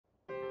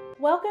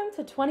Welcome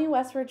to 20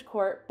 West Ridge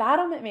Court,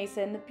 Battlement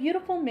Mesa in the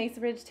beautiful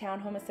Mesa Ridge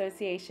Townhome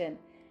Association.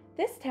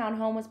 This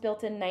townhome was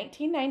built in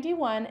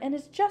 1991 and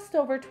is just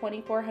over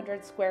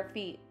 2,400 square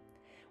feet.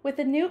 With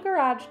a new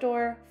garage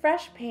door,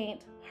 fresh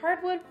paint,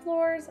 hardwood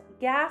floors,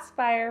 gas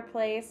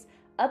fireplace,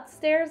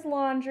 upstairs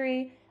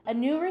laundry, a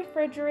new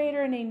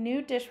refrigerator, and a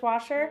new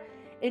dishwasher,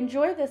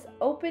 enjoy this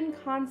open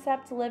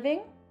concept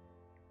living,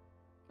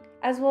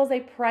 as well as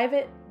a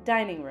private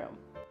dining room.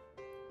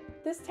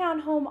 This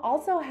townhome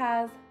also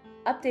has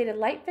updated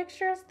light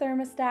fixtures,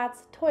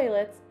 thermostats,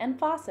 toilets, and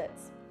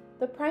faucets.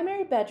 The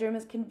primary bedroom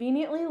is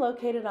conveniently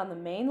located on the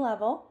main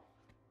level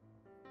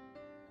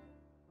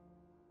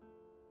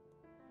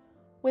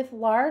with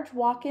large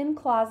walk-in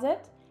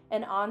closet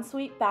and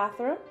ensuite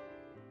bathroom,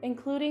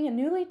 including a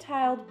newly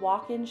tiled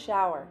walk-in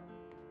shower.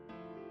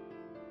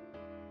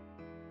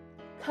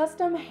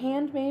 Custom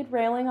handmade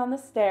railing on the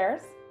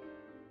stairs.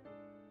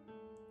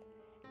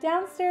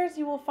 Downstairs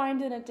you will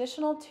find an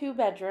additional 2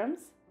 bedrooms,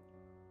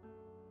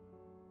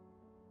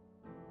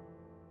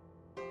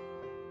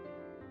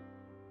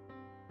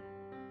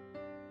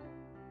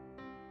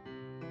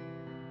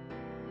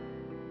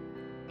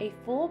 a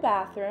full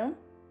bathroom.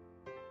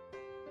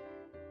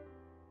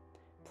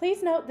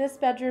 Please note this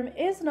bedroom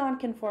is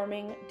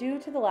non-conforming due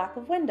to the lack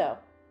of window,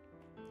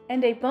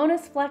 and a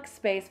bonus flex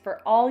space for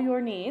all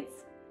your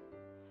needs,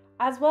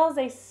 as well as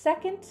a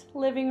second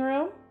living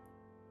room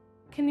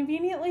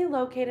conveniently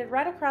located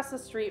right across the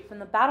street from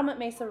the Battlement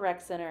Mesa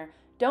Rec Center.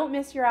 Don't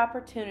miss your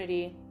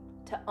opportunity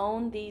to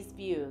own these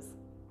views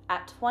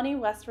at 20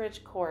 West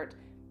Ridge Court,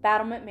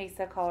 Battlement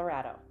Mesa,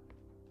 Colorado.